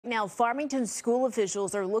now, Farmington school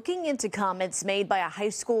officials are looking into comments made by a high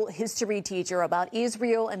school history teacher about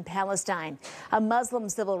Israel and Palestine. A Muslim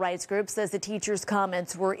civil rights group says the teacher's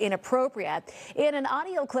comments were inappropriate. In an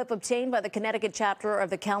audio clip obtained by the Connecticut chapter of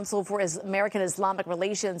the Council for American Islamic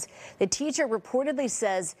Relations, the teacher reportedly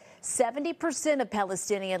says 70% of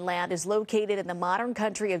Palestinian land is located in the modern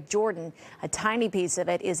country of Jordan. A tiny piece of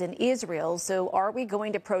it is in Israel. So are we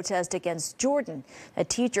going to protest against Jordan? A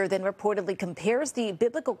teacher then reportedly compares the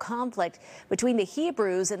biblical conflict between the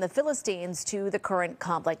Hebrews and the Philistines to the current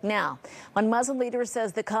conflict now. One Muslim leader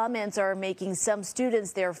says the comments are making some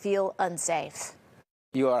students there feel unsafe.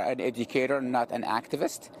 You are an educator, not an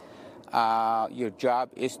activist. Your job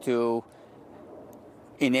is to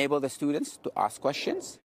enable the students to ask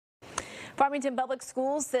questions. Farmington Public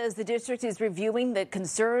Schools says the district is reviewing the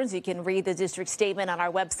concerns. You can read the district statement on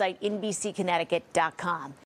our website, nbcconnecticut.com.